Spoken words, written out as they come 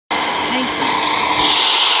Station.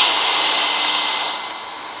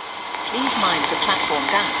 Please mind the platform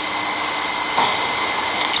gap.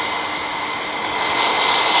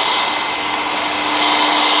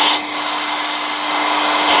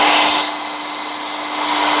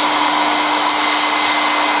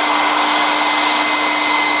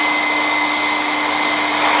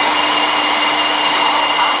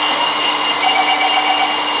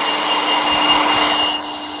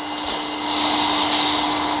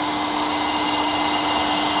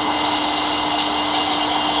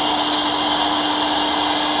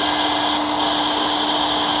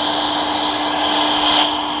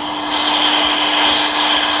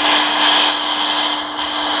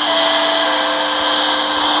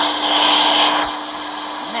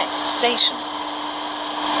 Station.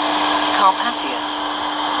 Carpathia.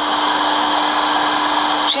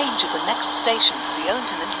 Change at the next station for the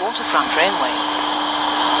Oldton and Waterfront Railway.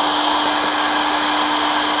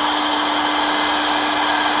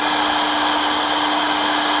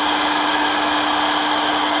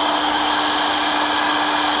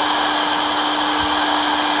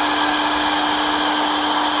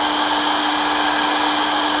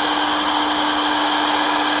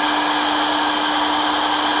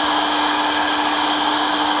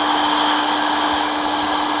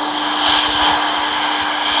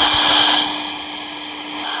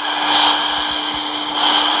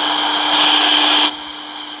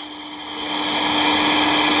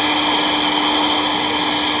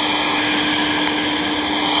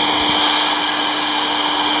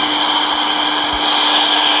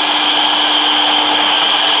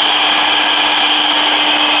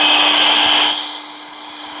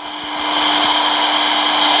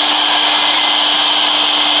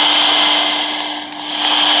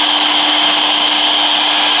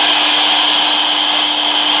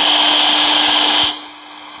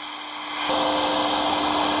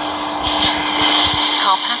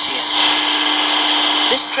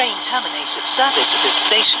 This train terminates its service at this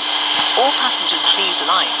station. All passengers please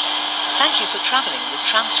alight. Thank you for travelling with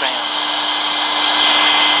Transrail.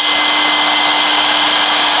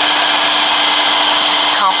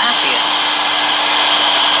 Carpathia.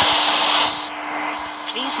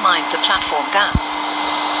 Please mind the platform gap.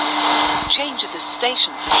 Change at this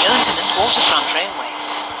station for the Oldton and Waterfront Railway.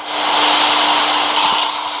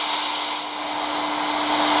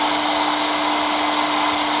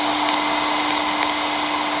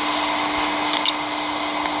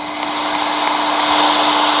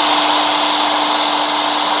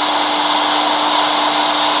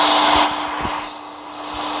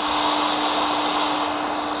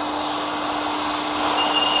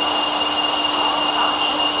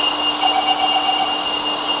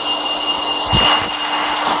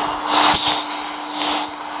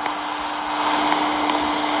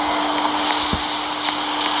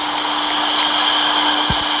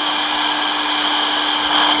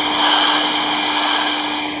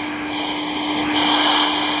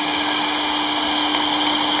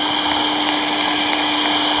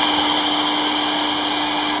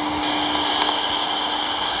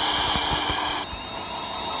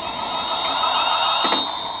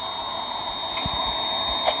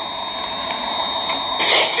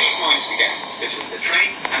 Between the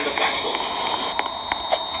train and the platform.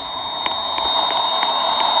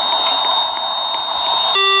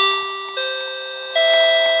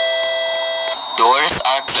 Doors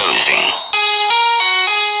are closing.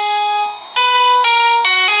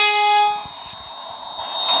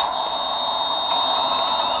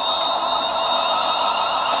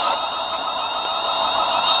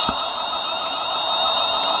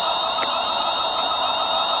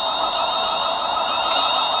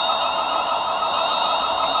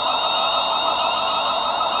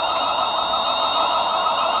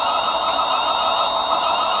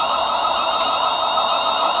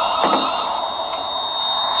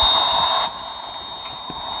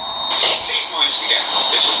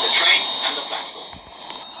 Between the train and the platform.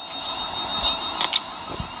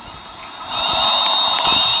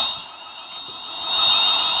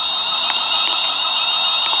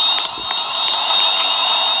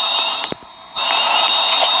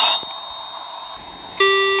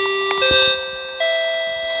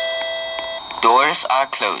 Doors are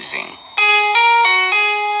closing.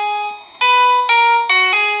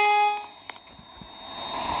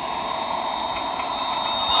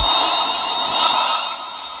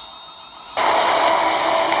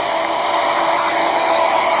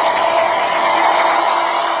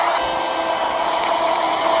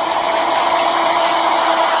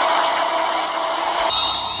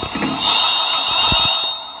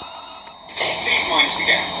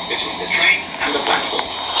 Between the train and the platform.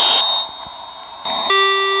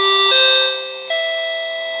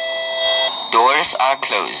 Doors are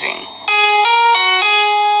closing.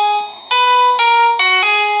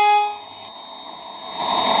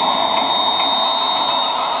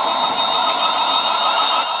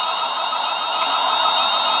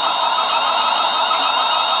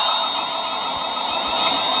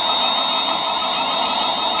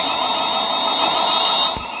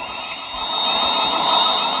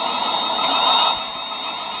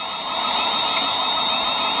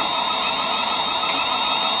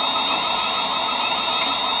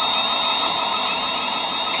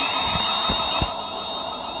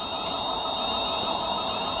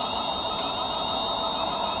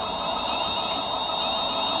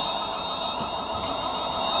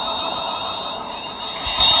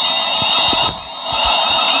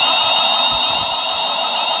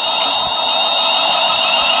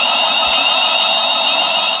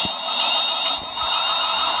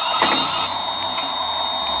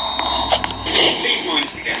 Please mind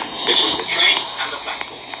the gap between the train and the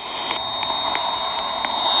platform.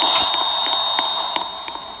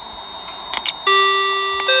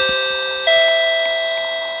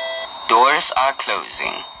 Doors are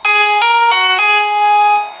closing.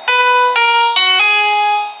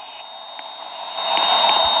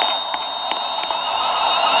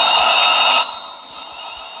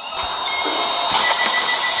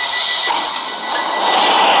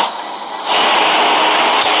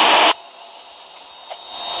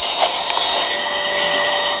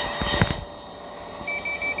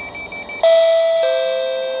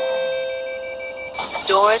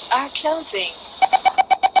 Doors are closing.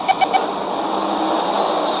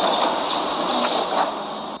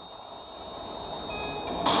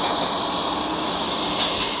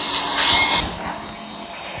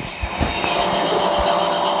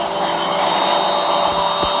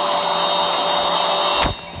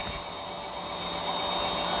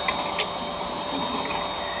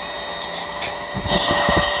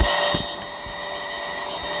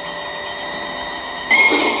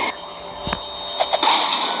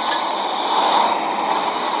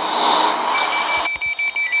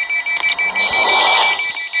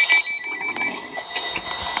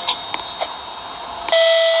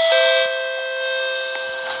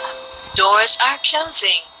 Doors are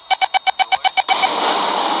closing.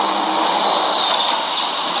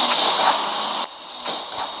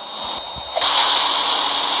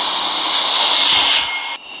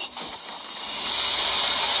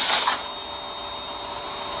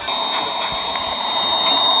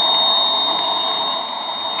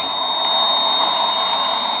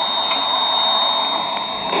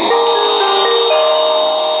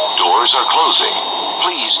 Doors are closing.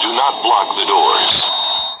 Please do not block the doors.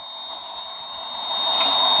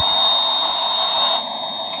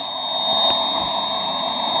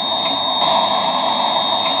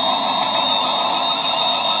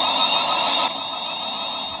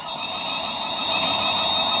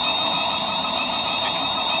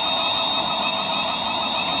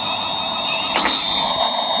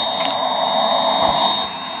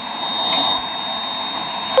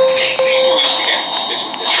 Please mind the gap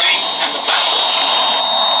between the train and the platform.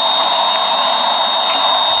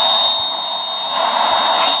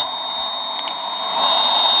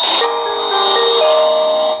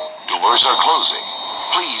 Doors are closing.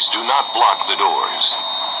 Please do not block the doors.